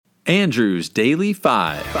Andrew's Daily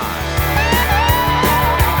Five.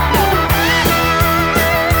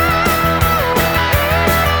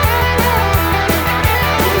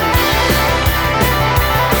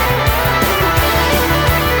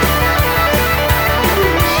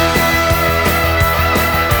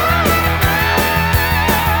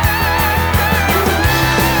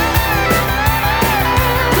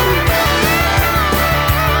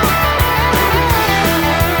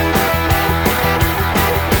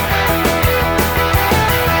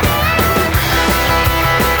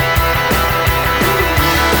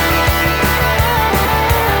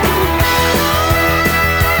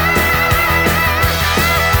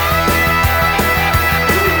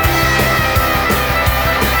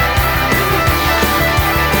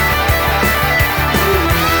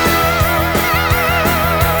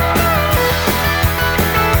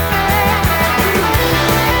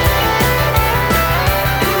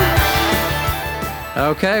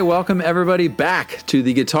 Okay, welcome everybody back to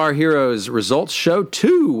the Guitar Heroes Results Show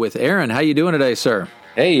 2 with Aaron. How you doing today, sir?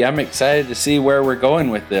 Hey, I'm excited to see where we're going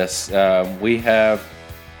with this. We have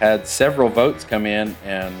had several votes come in,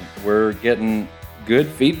 and we're getting good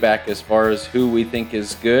feedback as far as who we think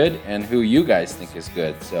is good and who you guys think is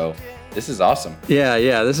good. So this is awesome.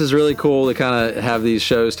 Yeah, this is really cool to kind of have these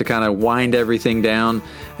shows to kind of wind everything down.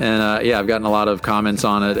 And I've gotten a lot of comments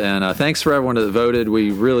on it. And thanks for everyone that voted. We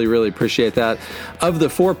really, really appreciate that. Of the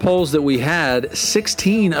 4 polls that we had,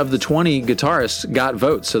 16 of the 20 guitarists got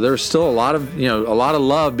votes. So there's still a lot of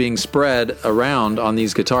love being spread around on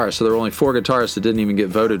these guitarists. So there were only 4 guitarists that didn't even get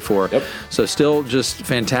voted for. Yep. So still just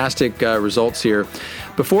fantastic results here.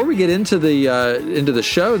 Before we get into the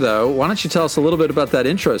show, though, why don't you tell us a little bit about that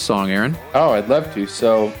intro song, Aaron? Oh, I'd love to.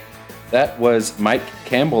 So that was Mike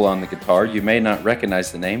Campbell on the guitar. You may not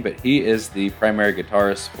recognize the name, but he is the primary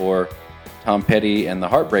guitarist for Tom Petty and the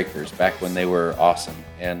Heartbreakers back when they were awesome.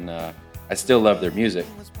 And I still love their music.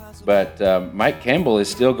 But Mike Campbell is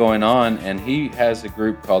still going on, and he has a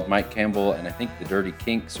group called Mike Campbell and I think the Dirty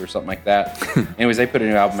Kinks or something like that. Anyways, they put a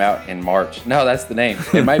new album out in March. No, that's the name.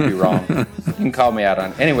 It might be wrong. You can call me out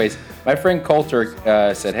on it. Anyways, my friend Coulter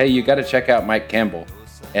said, hey, you got to check out Mike Campbell.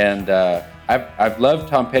 And I've loved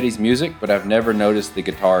Tom Petty's music, but I've never noticed the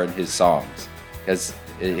guitar in his songs because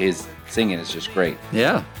his singing is just great.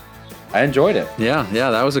 Yeah. I enjoyed it. Yeah,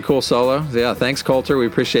 that was a cool solo. Yeah, thanks, Coulter. We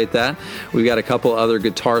appreciate that. We've got a couple other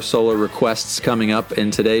guitar solo requests coming up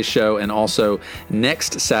in today's show and also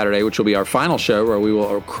next Saturday, which will be our final show where we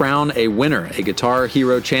will crown a winner, a Guitar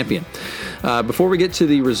Hero champion. Before we get to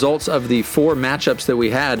the results of the 4 matchups that we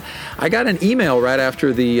had, I got an email right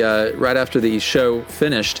after the show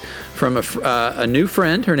finished from a new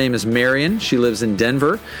friend. Her name is Marion. She lives in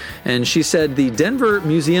Denver. And she said, the Denver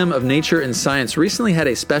Museum of Nature and Science recently had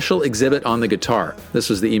a special exhibit on the guitar. This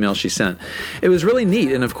was the email she sent. It was really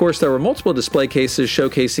neat. And of course, there were multiple display cases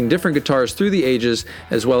showcasing different guitars through the ages,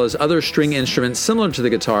 as well as other string instruments similar to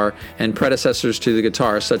the guitar and predecessors to the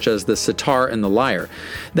guitar, such as the sitar and the lyre.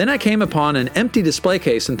 Then I came upon an empty display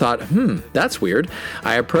case and thought, that's weird.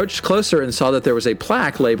 I approached closer and saw that there was a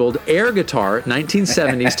plaque labeled Air Guitar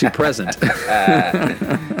 1970s to present.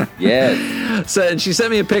 Yes. So, and she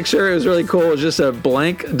sent me a picture. It was really cool. It was just a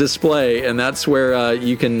blank display, and that's where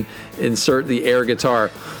you can insert the air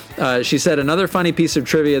guitar. She said, another funny piece of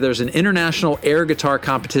trivia, there's an international air guitar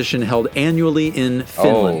competition held annually in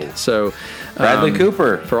Finland. Oh. So Bradley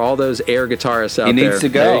Cooper. For all those air guitarists out there. He needs to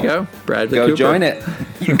go. There you go. Bradley Cooper. Go join it.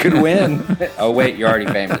 You could win. Oh, wait, you're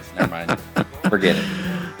already famous. Never mind. Forget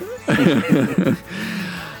it.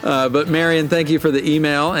 But Marion, thank you for the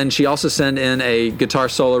email, and she also sent in a guitar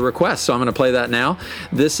solo request, so I'm going to play that now.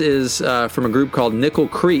 This is from a group called Nickel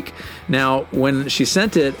Creek. Now, when she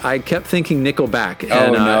sent it, I kept thinking Nickelback,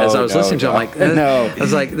 and as I was listening to it, I'm like, I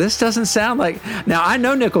was like, this doesn't sound like. Now I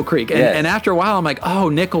know Nickel Creek, and after a while, I'm like, oh,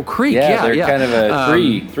 Nickel Creek, they're kind of a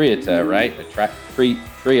trieta, right? A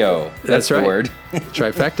trio. That's right. The word.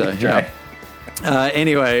 Trifecta. Yeah.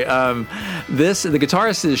 Anyway, the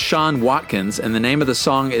guitarist is Sean Watkins, and the name of the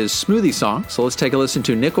song is Smoothie Song. So let's take a listen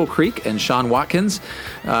to Nickel Creek and Sean Watkins.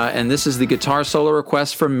 And this is the guitar solo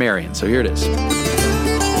request from Marion. So here it is.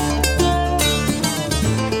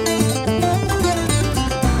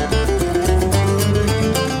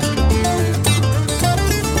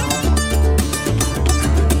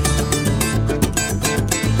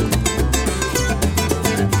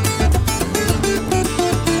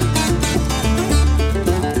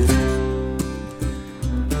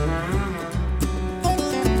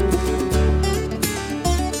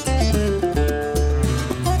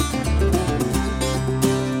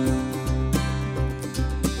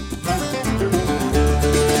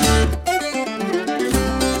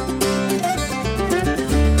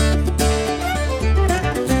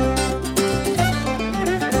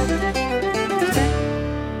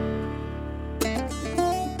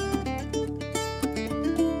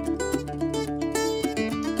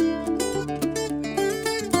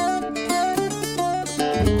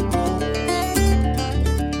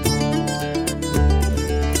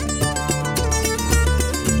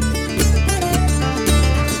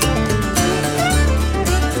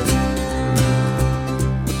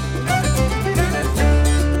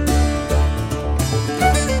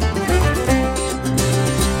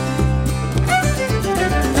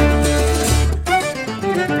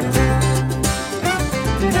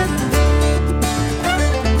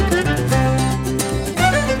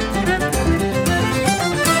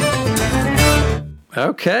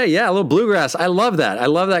 Okay, yeah, a little bluegrass. I love that. I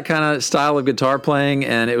love that kind of style of guitar playing,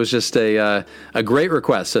 and it was just a great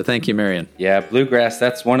request. So thank you, Marion. Yeah, bluegrass.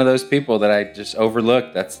 That's one of those people that I just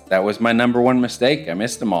overlooked. That was my number one mistake. I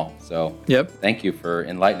missed them all. So Thank you for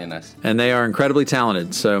enlightening us. And they are incredibly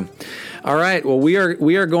talented. So, all right. Well, we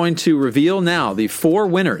are going to reveal now the 4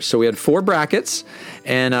 winners. So we had 4 brackets,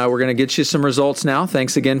 and we're going to get you some results now.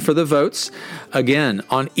 Thanks again for the votes. Again,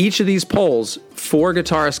 on each of these polls, 4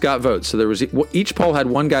 guitarists got votes. So each poll had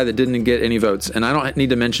one guy that didn't get any votes, and I don't need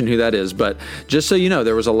to mention who that is, but just so you know,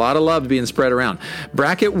 there was a lot of love being spread around.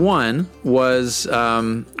 Bracket 1 was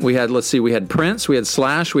we had Prince, we had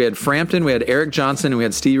Slash, we had Frampton, we had Eric Johnson, and we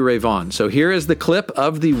had Stevie Ray Vaughan. So here is the clip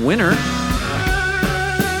of the winner.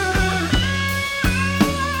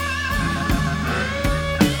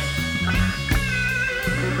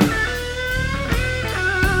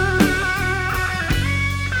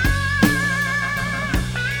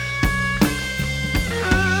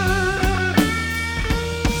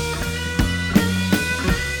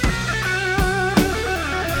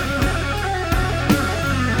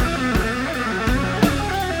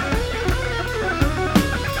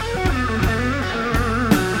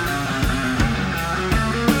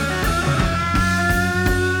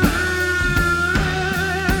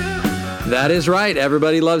 That is right.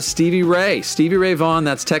 Everybody loves Stevie Ray. Stevie Ray Vaughan,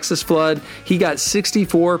 that's Texas Flood. He got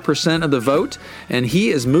 64% of the vote, and he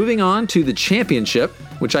is moving on to the championship,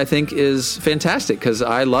 which I think is fantastic because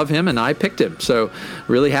I love him and I picked him. So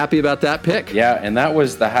really happy about that pick. Yeah, and that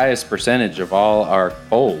was the highest percentage of all our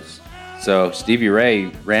polls. So Stevie Ray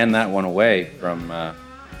ran that one away from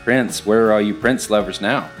Prince. Where are all you Prince lovers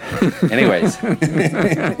now? Anyways,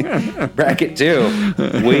 bracket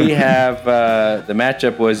 2, we have the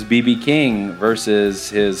matchup was B.B. King versus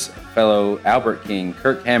his fellow Albert King,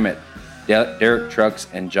 Kirk Hammett, Derek Trucks,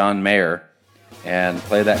 and John Mayer. And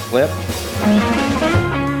play that clip.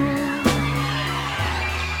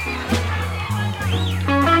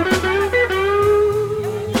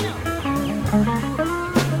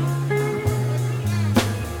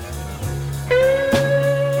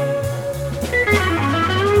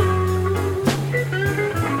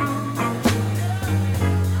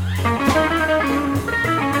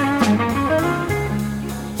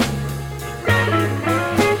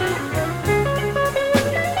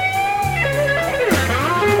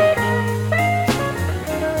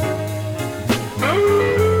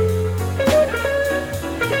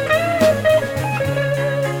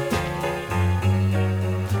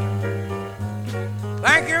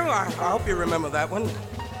 That one.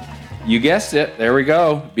 You guessed it. There we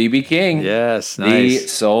go. B.B. King. Yes, nice. The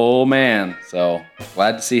soul man. So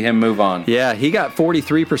glad to see him move on. Yeah, he got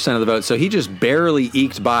 43% of the vote, so he just barely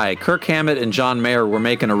eked by. Kirk Hammett and John Mayer were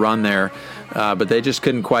making a run there, but they just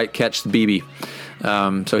couldn't quite catch the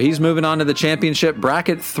BB. So he's moving on to the championship.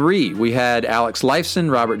 Bracket 3, we had Alex Lifeson,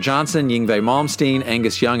 Robert Johnson, Yngwie Malmsteen,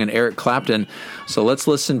 Angus Young, and Eric Clapton. So let's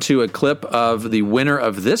listen to a clip of the winner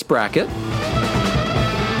of this bracket.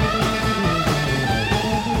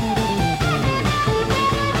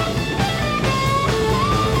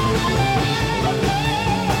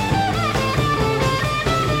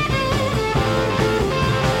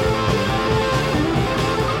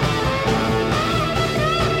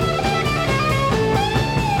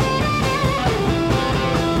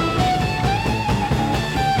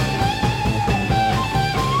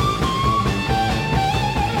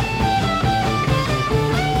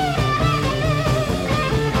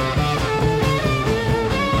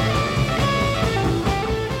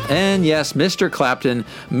 And yes, Mr. Clapton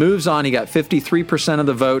moves on. He got 53% of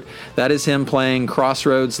the vote. That is him playing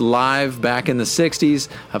Crossroads live back in the 60s.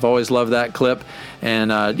 I've always loved that clip.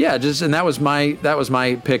 And and that was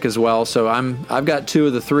my pick as well. So I've got 2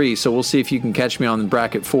 of the 3. So we'll see if you can catch me on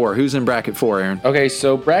bracket 4. Who's in bracket 4, Aaron? Okay,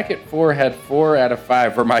 so bracket 4 had 4 out of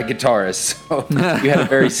 5 for my guitarists. So you had a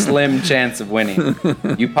very slim chance of winning.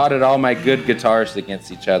 You potted all my good guitarists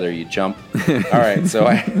against each other, you chump. All right, so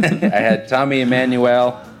I had Tommy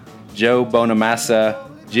Emmanuel, Joe Bonamassa,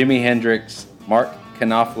 Jimi Hendrix, Mark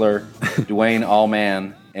Knopfler, Duane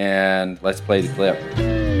Allman, and let's play the clip.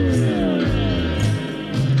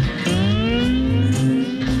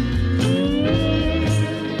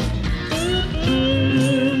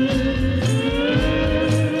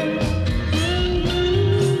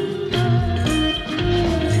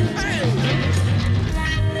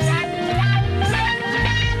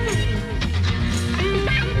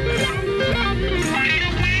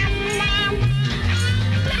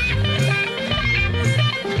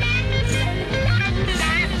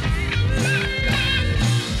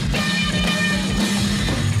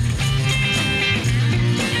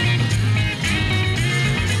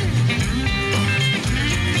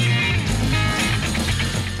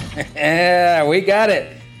 Yeah, we got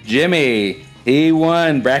it. Jimmy, he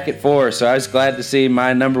won bracket 4, so I was glad to see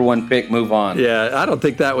my number 1 pick move on. Yeah, I don't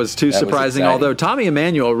think that was too surprising, although Tommy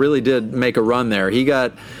Emmanuel really did make a run there. He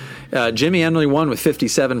got Jimmy Emily won with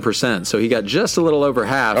 57%, so he got just a little over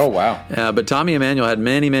half. Oh, wow. But Tommy Emmanuel had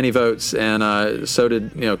many, many votes, and so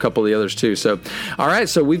did a couple of the others too. So, all right,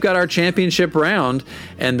 so we've got our championship round,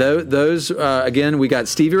 and those again, we got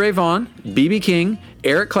Stevie Ray Vaughan, B.B. King,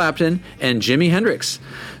 Eric Clapton, and Jimi Hendrix.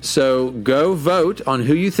 So go vote on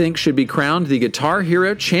who you think should be crowned the Guitar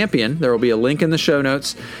Hero champion. There will be a link in the show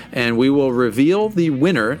notes, and we will reveal the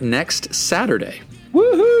winner next Saturday.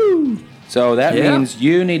 Woohoo! So that means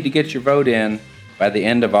you need to get your vote in by the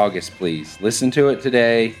end of August, please. Listen to it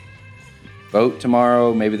today, vote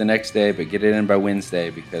tomorrow, maybe the next day, but get it in by Wednesday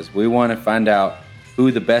because we want to find out who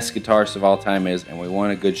the best guitarist of all time is, and we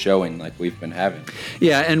want a good showing like we've been having.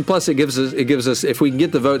 Yeah, and plus it gives us if we can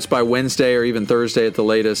get the votes by Wednesday or even Thursday at the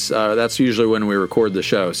latest, that's usually when we record the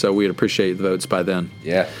show, so we'd appreciate the votes by then.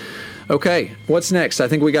 Yeah. Okay, what's next? I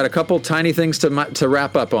think we got a couple tiny things to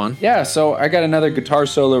wrap up on. Yeah, so I got another guitar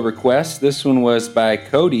solo request. This one was by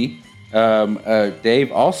Cody.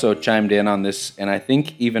 Dave also chimed in on this, and I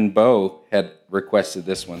think even Bo had requested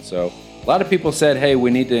this one. So a lot of people said, hey, we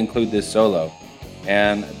need to include this solo.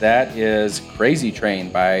 And that is Crazy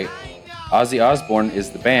Train by Ozzy Osbourne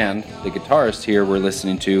is the band. The guitarist here we're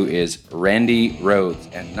listening to is Randy Rhoads,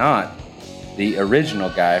 and not the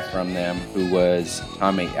original guy from them who was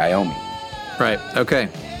Tommy Iommi. Right, okay.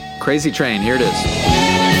 Crazy Train, here it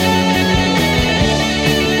is.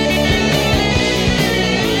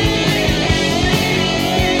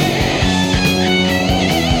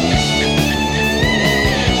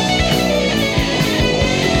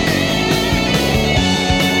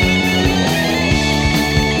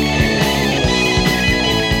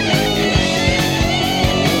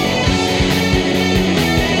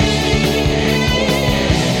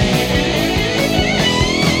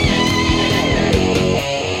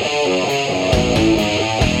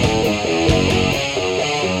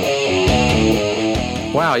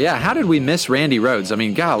 Wow, yeah. How did we miss Randy Rhoads? I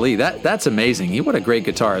mean, golly, that's amazing. What a great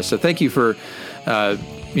guitarist. So thank you for,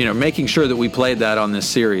 making sure that we played that on this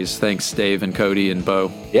series. Thanks, Dave and Cody and Bo.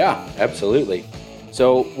 Yeah, absolutely.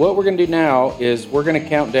 So what we're going to do now is we're going to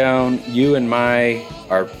count down you and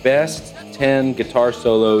our best 10 guitar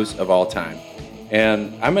solos of all time.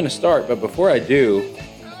 And I'm going to start, but before I do,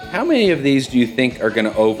 how many of these do you think are going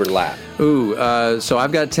to overlap? So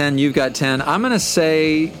I've got 10, you've got 10. I'm going to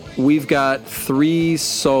say we've got 3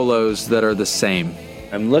 solos that are the same.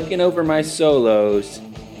 I'm looking over my solos.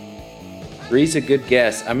 3's a good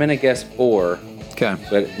guess. I'm going to guess 4. Okay.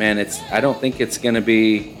 But man, I don't think it's going to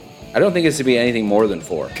be anything more than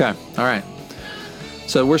 4. Okay. All right.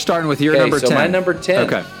 So we're starting with your number 10. So my number 10.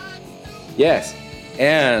 Okay. Yes.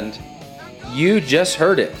 And you just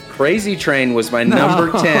heard it. Crazy Train was my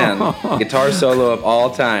number 10 guitar solo of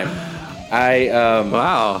all time.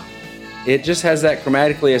 Wow. It just has that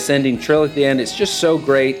chromatically ascending trill at the end. It's just so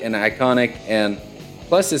great and iconic, and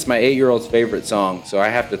plus it's my 8-year-old's favorite song, so I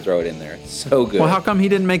have to throw it in there. It's so good. Well, how come he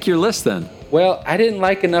didn't make your list then? Well, I didn't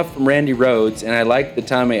like enough from Randy Rhoads, and I liked the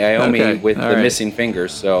Tommy Iommi with the missing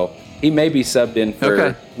fingers, so he may be subbed in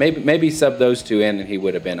for maybe sub those 2 in, and he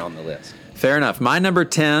would have been on the list. Fair enough. My number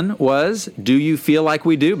 10 was Do You Feel Like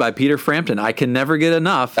We Do by Peter Frampton. I can never get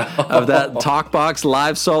enough of that Talkbox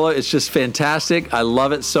live solo. It's just fantastic. I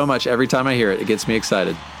love it so much every time I hear it. It gets me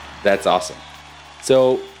excited. That's awesome.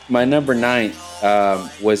 So my number 9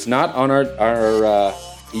 was not on our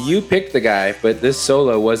you picked the guy, but this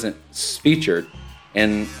solo wasn't featured.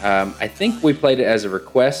 And I think we played it as a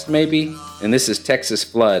request maybe. And this is Texas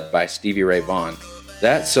Flood by Stevie Ray Vaughan.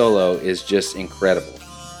 That solo is just incredible.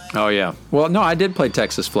 Oh, yeah. Well, no, I did play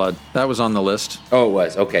Texas Flood. That was on the list. Oh, it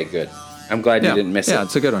was. Okay, good. I'm glad you didn't miss it. Yeah,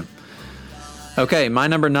 it's a good one. Okay, my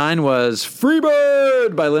number 9 was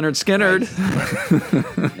Freebird by Lynyrd Skynyrd.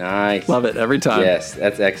 Nice. Love it every time. Yes,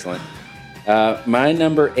 that's excellent. My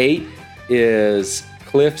number 8 is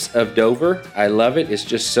Cliffs of Dover. I love it. It's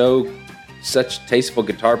just such tasteful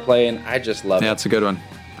guitar playing. I just love it. Yeah, it's a good one.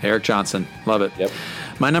 Eric Johnson. Love it. Yep.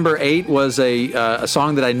 My number 8 was a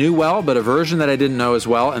song that I knew well, but a version that I didn't know as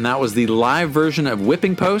well, and that was the live version of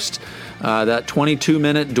Whipping Post. That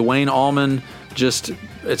 22-minute Duane Allman,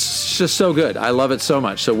 it's just so good. I love it so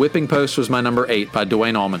much. So Whipping Post was my number 8 by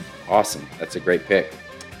Duane Allman. Awesome. That's a great pick.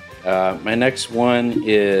 My next one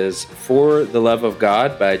is For the Love of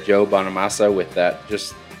God by Joe Bonamassa with that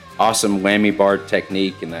just awesome whammy bar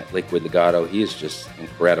technique and that liquid legato. He is just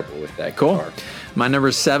incredible with that guitar. My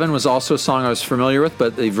number 7 was also a song I was familiar with,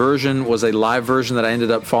 but the version was a live version that I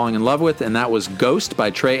ended up falling in love with, and that was Ghost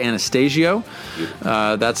by Trey Anastasio.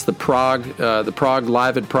 That's the Prague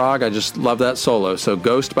Live at Prague. I just love that solo. So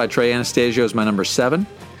Ghost by Trey Anastasio is my number 7.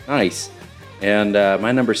 Nice. And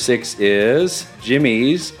my number 6 is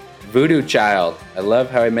Jimmy's Voodoo Child. I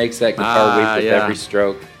love how he makes that guitar weep with every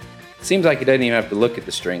stroke. It seems like he doesn't even have to look at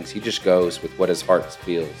the strings. He just goes with what his heart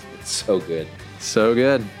feels. It's so good. So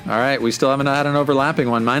good. All right, we still haven't had an overlapping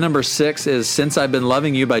one. My number 6 is Since I've Been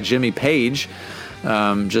Loving You by Jimmy Page.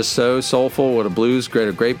 Just so soulful. What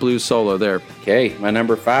a great blues solo there. Okay, my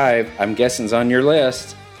number 5, I'm guessing is on your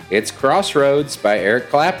list. It's Crossroads by Eric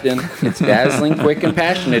Clapton. It's dazzling, quick, and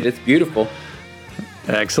passionate. It's beautiful.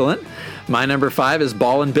 Excellent. My number 5 is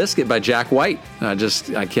Ball and Biscuit by Jack White. I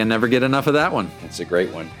can never get enough of that one. It's a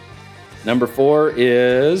great one. Number 4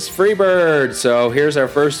 is Freebird. So here's our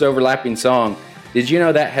first overlapping song. Did you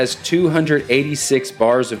know that has 286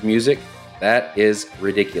 bars of music? That is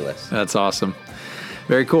ridiculous. That's awesome.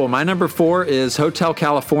 Very cool. My number 4 is Hotel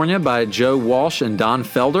California by Joe Walsh and Don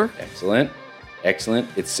Felder. Excellent.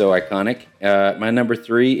 It's so iconic. My number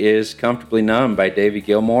 3 is Comfortably Numb by Davey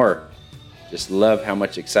Gilmour. Just love how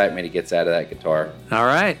much excitement he gets out of that guitar. All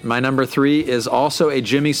right. My number 3 is also a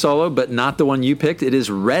Jimmy solo, but not the one you picked. It is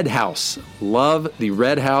Red House. Love the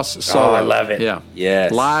Red House solo. Oh, I love it. Yeah.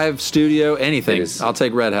 Yes. Live, studio, anything. I'll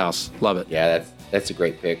take Red House. Love it. Yeah, that's a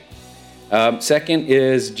great pick. Second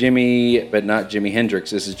is Jimmy, but not Jimi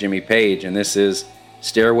Hendrix. This is Jimmy Page, and this is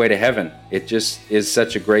Stairway to Heaven. It just is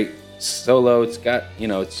such a great solo. It's got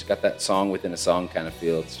that song within a song kind of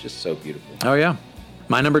feel. It's just so beautiful. Oh, yeah.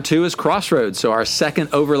 My number 2 is Crossroads. So our second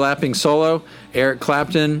overlapping solo, Eric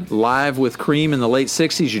Clapton, live with Cream in the late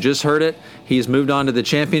 60s. You just heard it. He's moved on to the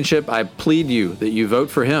championship. I plead you that you vote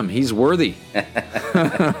for him. He's worthy.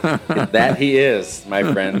 That he is, my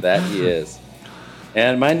friend. That he is.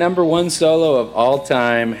 And my number 1 solo of all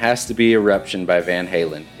time has to be Eruption by Van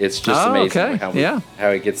Halen. It's just amazing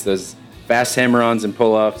how he gets those fast hammer-ons and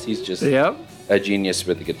pull-offs. He's just a genius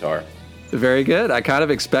with the guitar. Very good. I kind of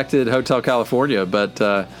expected Hotel California, but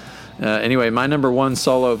anyway, my number 1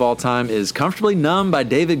 solo of all time is Comfortably Numb by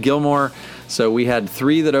David Gilmour. So we had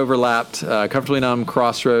 3 that overlapped, Comfortably Numb,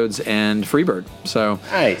 Crossroads, and Freebird. So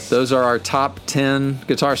nice. Those are our top 10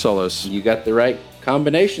 guitar solos. You got the right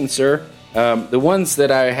combination, sir. The ones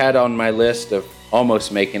that I had on my list of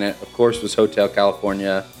almost making it, of course, was Hotel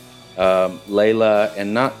California, Layla,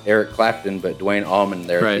 and not Eric Clapton, but Duane Allman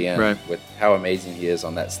there at the end with how amazing he is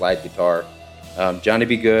on that slide guitar. Johnny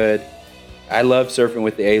B. Good. I love Surfing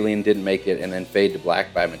with the Alien, didn't make it, and then Fade to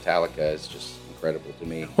Black by Metallica is just incredible to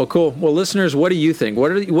me. Well, cool. Well, listeners, what do you think? What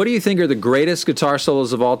do you think are the greatest guitar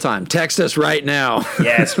solos of all time? Text us right now.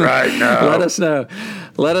 Yes, right now. Let us know.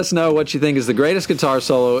 Let us know what you think is the greatest guitar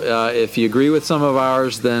solo. If you agree with some of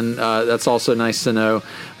ours, then that's also nice to know.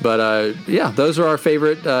 But those are our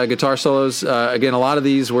favorite guitar solos. Again, a lot of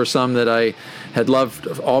these were some that I had loved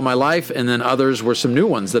all my life, and then others were some new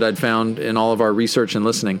ones that I'd found in all of our research and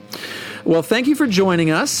listening. Well, thank you for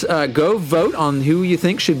joining us. Go vote on who you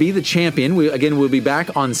think should be the champion. We'll be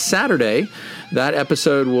back on Saturday. That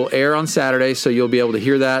episode will air on Saturday, so you'll be able to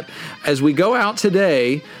hear that. As we go out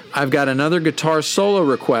today, I've got another guitar solo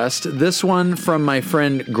request, this one from my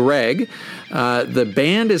friend Greg. The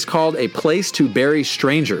band is called A Place to Bury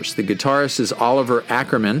Strangers. The guitarist is Oliver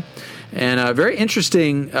Ackerman. And a very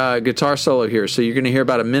interesting guitar solo here. So you're going to hear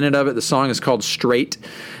about a minute of it. The song is called Straight.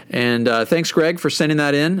 And thanks, Greg, for sending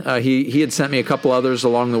that in. He had sent me a couple others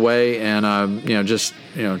along the way, and just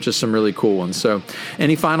some really cool ones. So,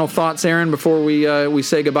 any final thoughts, Aaron, before we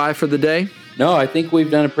say goodbye for the day? No, I think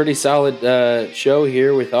we've done a pretty solid show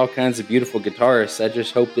here with all kinds of beautiful guitarists. I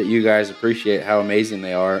just hope that you guys appreciate how amazing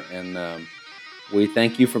they are, and we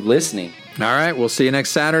thank you for listening. All right, we'll see you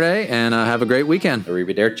next Saturday, and have a great weekend.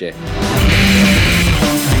 Arrivederci.